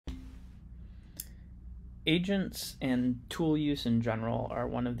Agents and tool use in general are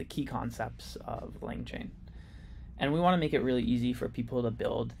one of the key concepts of LangChain. And we want to make it really easy for people to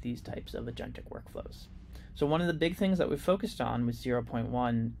build these types of agentic workflows. So one of the big things that we've focused on with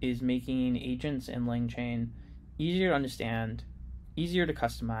 0.1 is making agents in LangChain easier to understand, easier to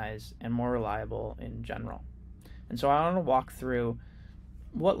customize, and more reliable in general. And so I want to walk through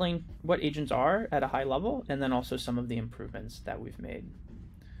what agents are at a high level, and then also some of the improvements that we've made.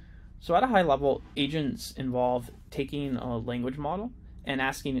 So at a high level, agents involve taking a language model and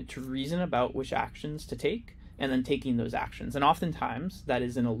asking it to reason about which actions to take, and then taking those actions. And oftentimes that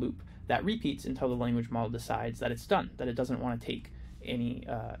is in a loop that repeats until the language model decides that it's done, that it doesn't want to take any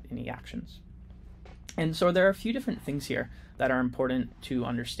actions. And so there are a few different things here that are important to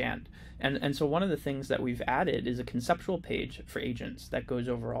understand. And so one of the things that we've added is a conceptual page for agents that goes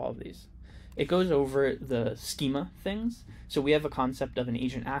over all of these. It goes over the schema things. So we have a concept of an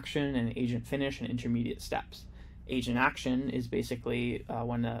agent action and an agent finish and intermediate steps. Agent action is basically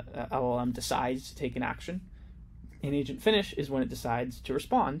when a LLM decides to take an action. An agent finish is when it decides to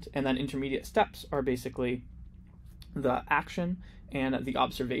respond. And then intermediate steps are basically the action and the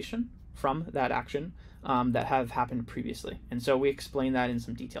observation from that action that have happened previously. And so we explain that in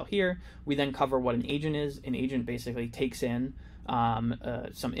some detail here. We then cover what an agent is. An agent basically takes in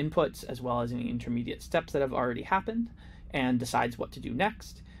some inputs as well as any intermediate steps that have already happened and decides what to do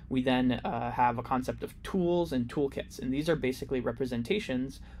next. We then have a concept of tools and toolkits, and these are basically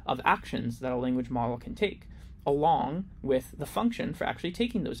representations of actions that a language model can take, along with the function for actually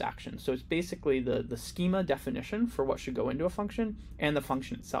taking those actions. So it's basically the schema definition for what should go into a function and the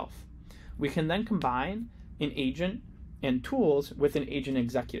function itself. We can then combine an agent and tools with an agent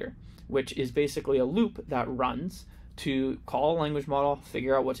executor, which is basically a loop that runs to call a language model,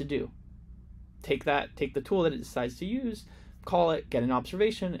 figure out what to do. Take the tool that it decides to use, call it, get an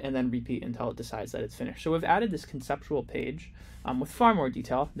observation, and then repeat until it decides that it's finished. So we've added this conceptual page with far more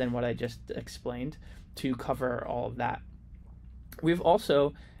detail than what I just explained to cover all of that. We've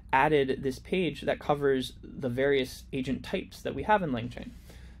also added this page that covers the various agent types that we have in LangChain.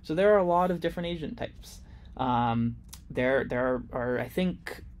 So there are a lot of different agent types. There are, I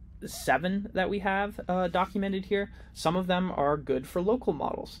think, 7 that we have documented here. Some of them are good for local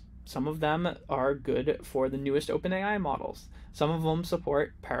models. Some of them are good for the newest OpenAI models. Some of them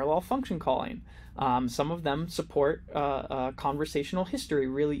support parallel function calling. Some of them support conversational history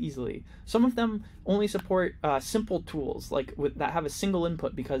really easily. Some of them only support simple tools that have a single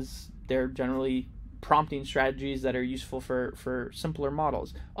input because they're generally prompting strategies that are useful for simpler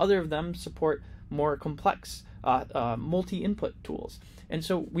models. Other of them support more complex multi-input tools. And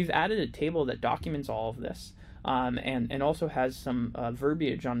so we've added a table that documents all of this and also has some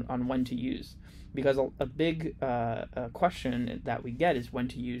verbiage on when to use. Because a big question that we get is when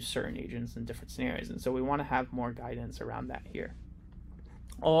to use certain agents in different scenarios. And so we want to have more guidance around that here.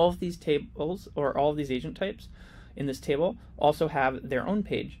 All of these tables, or all of these agent types in this table, also have their own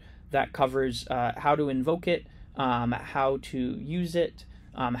page that covers how to invoke it, how to use it,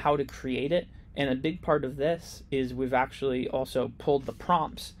 how to create it. And a big part of this is we've actually also pulled the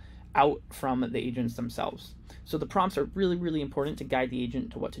prompts out from the agents themselves. So the prompts are really, really important to guide the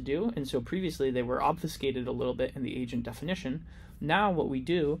agent to what to do. And so previously they were obfuscated a little bit in the agent definition. Now what we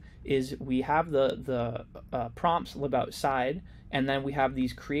do is we have the prompts live outside, and then we have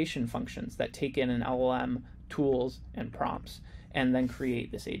these creation functions that take in an LLM, tools, and prompts, and then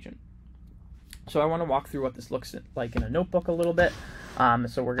create this agent. So I want to walk through what this looks like in a notebook a little bit.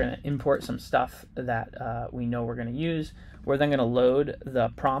 So we're going to import some stuff that we know we're going to use. We're then going to load the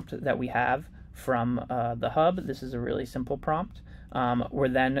prompt that we have from the hub. This is a really simple prompt. We're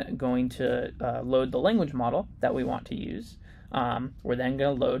then going to load the language model that we want to use. We're then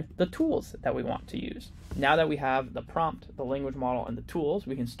going to load the tools that we want to use. Now that we have the prompt, the language model, and the tools,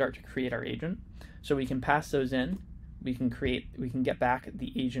 we can start to create our agent. So we can pass those in. We can get back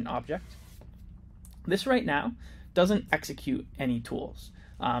the agent object. This right now doesn't execute any tools.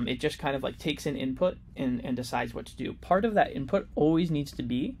 It just kind of takes in input and decides what to do. Part of that input always needs to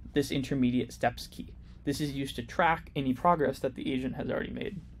be this intermediate steps key. This is used to track any progress that the agent has already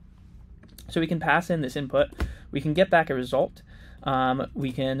made. So we can pass in this input. We can get back a result.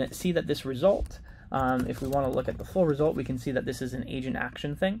 We can see that this result, if we want to look at the full result, we can see that this is an agent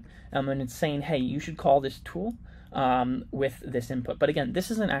action thing. And it's saying, hey, you should call this tool with this input. But again, this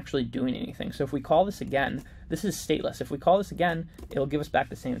isn't actually doing anything. So if we call this again, this is stateless. If we call this again, it'll give us back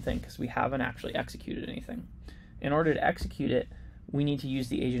the same thing because we haven't actually executed anything. In order to execute it, we need to use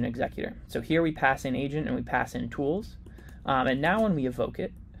the agent executor. So here we pass in agent and we pass in tools. And now when we evoke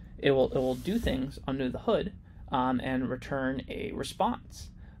it, it will do things under the hood and return a response.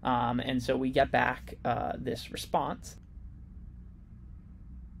 And so we get back this response.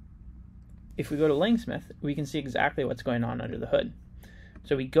 If we go to Langsmith, we can see exactly what's going on under the hood.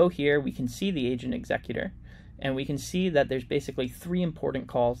 So we go here, we can see the agent executor, and we can see that there's basically 3 important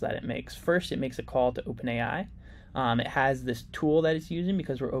calls that it makes. First, it makes a call to OpenAI. It has this tool that it's using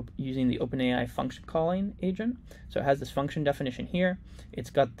because we're using the OpenAI function calling agent. So it has this function definition here.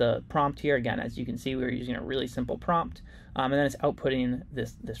 It's got the prompt here. Again, as you can see, we're using a really simple prompt. And then it's outputting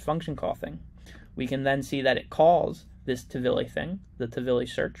this function call thing. We can then see that it calls this Tavili thing, the Tavili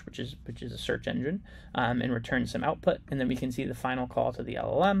search, which is a search engine, and returns some output. And then we can see the final call to the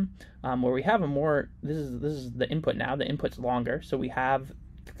LLM, where we have a more, this is the input now. The input's longer, so we have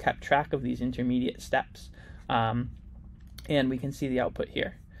kept track of these intermediate steps. And we can see the output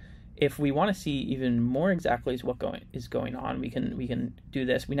here. If we want to see even more exactly what is going on, we can do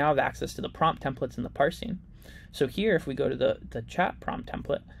this. We now have access to the prompt templates and the parsing. So here, if we go to the chat prompt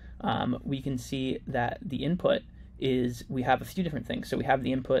template, we can see that the input is, we have a few different things. So we have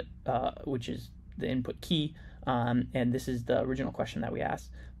the input, which is the input key, and this is the original question that we asked.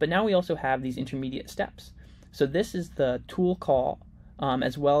 But now we also have these intermediate steps. So this is the tool call,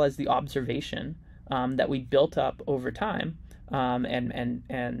 as well as the observation that we built up over time,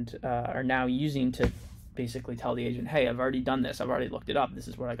 and are now using to basically tell the agent, hey, I've already done this, I've already looked it up, this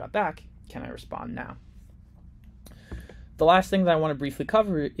is what I got back, can I respond now? The last thing that I want to briefly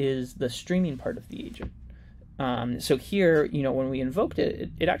cover is the streaming part of the agent. So here, when we invoked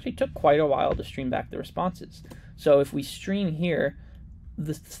it, it actually took quite a while to stream back the responses. So if we stream here,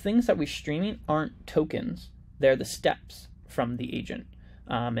 the things that we're streaming aren't tokens, they're the steps from the agent.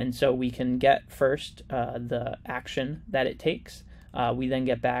 And so we can get first the action that it takes. We then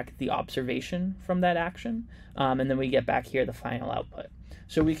get back the observation from that action, and then we get back here the final output.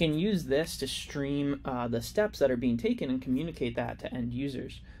 So we can use this to stream the steps that are being taken and communicate that to end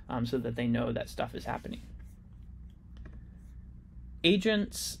users so that they know that stuff is happening.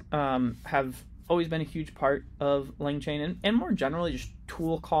 Agents have always been a huge part of LangChain, and more generally just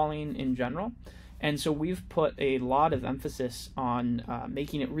tool calling in general. And so we've put a lot of emphasis on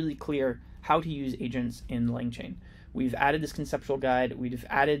making it really clear how to use agents in LangChain. We've added this conceptual guide. We've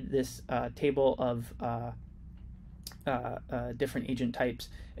added this table of different agent types,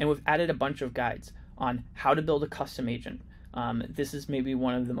 and we've added a bunch of guides on how to build a custom agent. This is maybe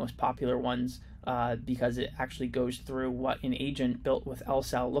one of the most popular ones because it actually goes through what an agent built with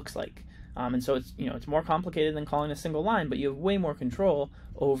LCell looks like. And so it's more complicated than calling a single line, but you have way more control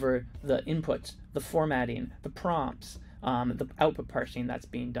over the inputs, the formatting, the prompts, the output parsing that's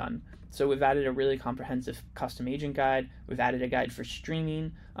being done. So we've added a really comprehensive custom agent guide. We've added a guide for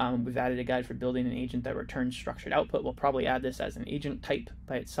streaming. We've added a guide for building an agent that returns structured output. We'll probably add this as an agent type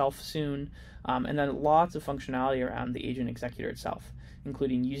by itself soon. And then lots of functionality around the agent executor itself,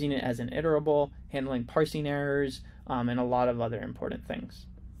 including using it as an iterable, handling parsing errors, and a lot of other important things.